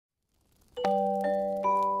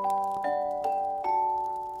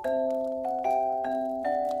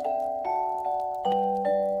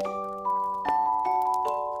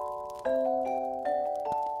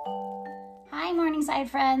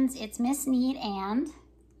Morningside friends. It's Miss Neet and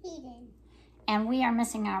Haidann. And we are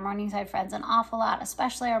missing our Morningside friends an awful lot,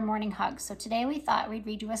 especially our morning hugs. So today we thought we'd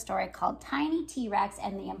read you a story called Tiny T-Rex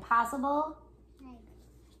and the Impossible.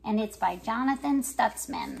 And it's by Jonathan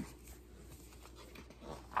Stutzman.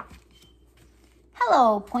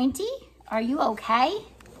 Hello, Pointy. Are you okay?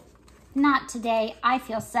 Not today. I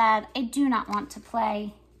feel sad. I do not want to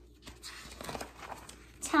play.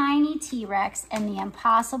 Tiny T-Rex and the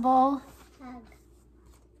Impossible.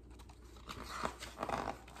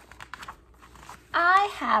 I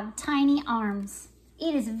have tiny arms.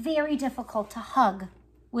 It is very difficult to hug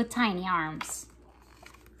with tiny arms.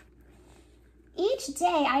 Each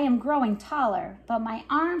day I am growing taller, but my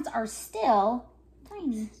arms are still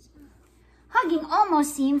tiny. Hugging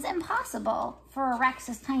almost seems impossible for a Rex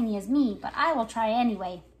as tiny as me, but I will try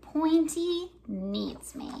anyway. Pointy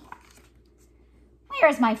needs me. Where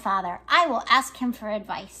is my father? I will ask him for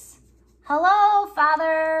advice. Hello,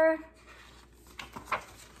 Father.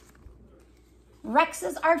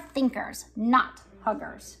 Rexes are thinkers, not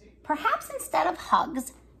huggers. Perhaps instead of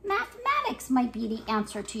hugs, mathematics might be the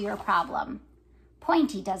answer to your problem.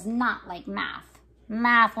 Pointy does not like math.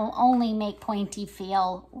 Math will only make Pointy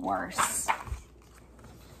feel worse.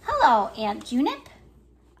 Hello, Aunt Junip.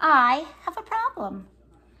 I have a problem.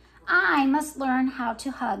 I must learn how to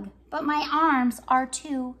hug, but my arms are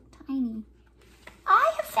too tiny.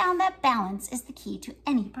 I have found that balance is the key to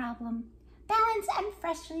any problem. Balance and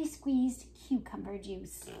freshly squeezed cucumber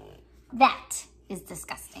juice. That is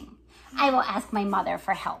disgusting. I will ask my mother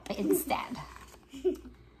for help instead.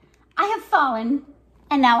 I have fallen,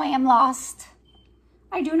 and now I am lost.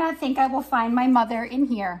 I do not think I will find my mother in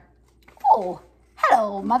here. Oh,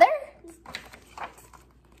 hello, Mother.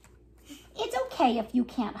 It's okay if you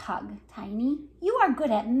can't hug, Tiny. You are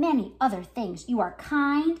good at many other things. You are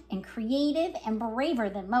kind and creative and braver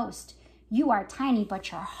than most. You are tiny,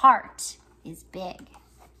 but your heart is big.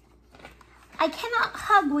 I cannot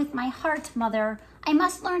hug with my heart, Mother. I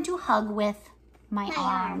must learn to hug with my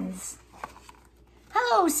arms.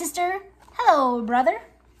 Hello, sister. Hello, brother.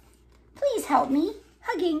 Please help me.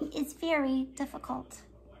 Hugging is very difficult.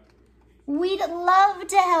 We'd love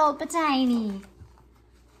to help, Tiny.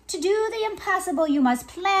 To do the impossible, you must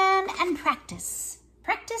plan and practice.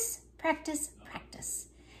 Practice, practice, practice.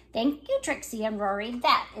 Thank you, Trixie and Rory.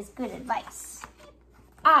 That is good advice.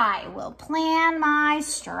 I will plan my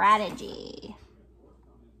strategy.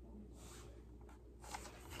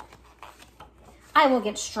 I will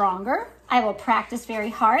get stronger. I will practice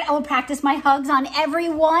very hard. I will practice my hugs on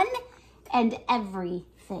everyone and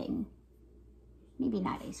everything. Maybe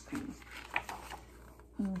not ice cream.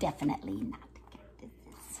 Definitely not.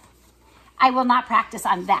 I will not practice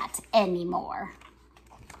on that anymore.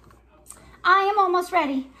 I am almost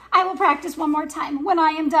ready. I will practice one more time. When I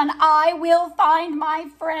am done, I will find my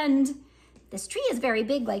friend. This tree is very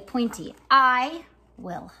big like Pointy. I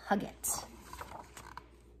will hug it.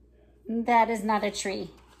 That is not a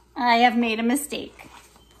tree. I have made a mistake.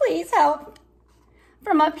 Please help.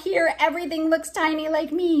 From up here, everything looks tiny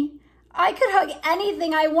like me. I could hug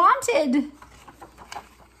anything I wanted. Now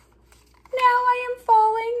I am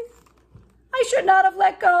falling. I should not have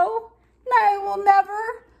let go. I will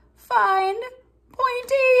never find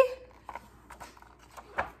Pointy.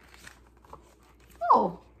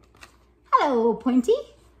 Oh, hello, Pointy.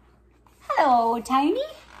 Hello, Tiny.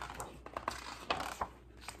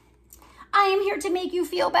 I am here to make you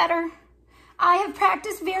feel better. I have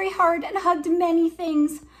practiced very hard and hugged many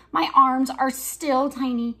things. My arms are still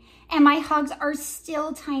tiny and my hugs are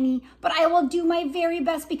still tiny, but I will do my very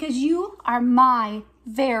best because you are my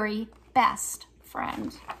very best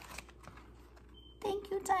friend.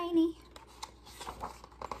 Thank you, Tiny.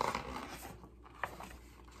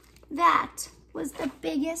 That was the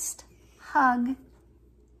biggest hug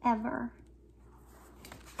ever.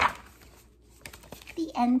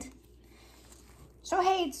 The end. So,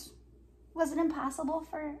 Hades, was it impossible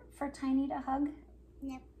for Tiny to hug?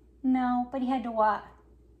 Nope. No, but he had to what?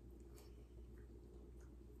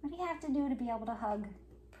 What do you have to do to be able to hug?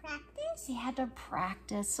 Practice? He had to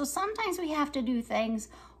practice. So sometimes we have to do things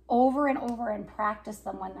over and over and practice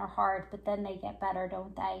them when they're hard, but then they get better,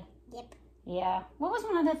 don't they? Yep. Yeah. What was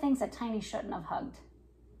one of the things that Tiny shouldn't have hugged?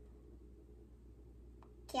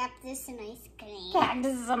 Cactus and ice cream.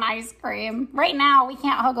 Cactus and ice cream. Right now, we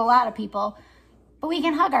can't hug a lot of people, but we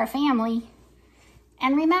can hug our family.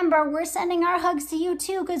 And remember, we're sending our hugs to you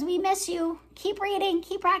too because we miss you. Keep reading,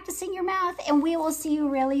 keep practicing your math, and we will see you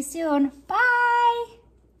really soon. Bye.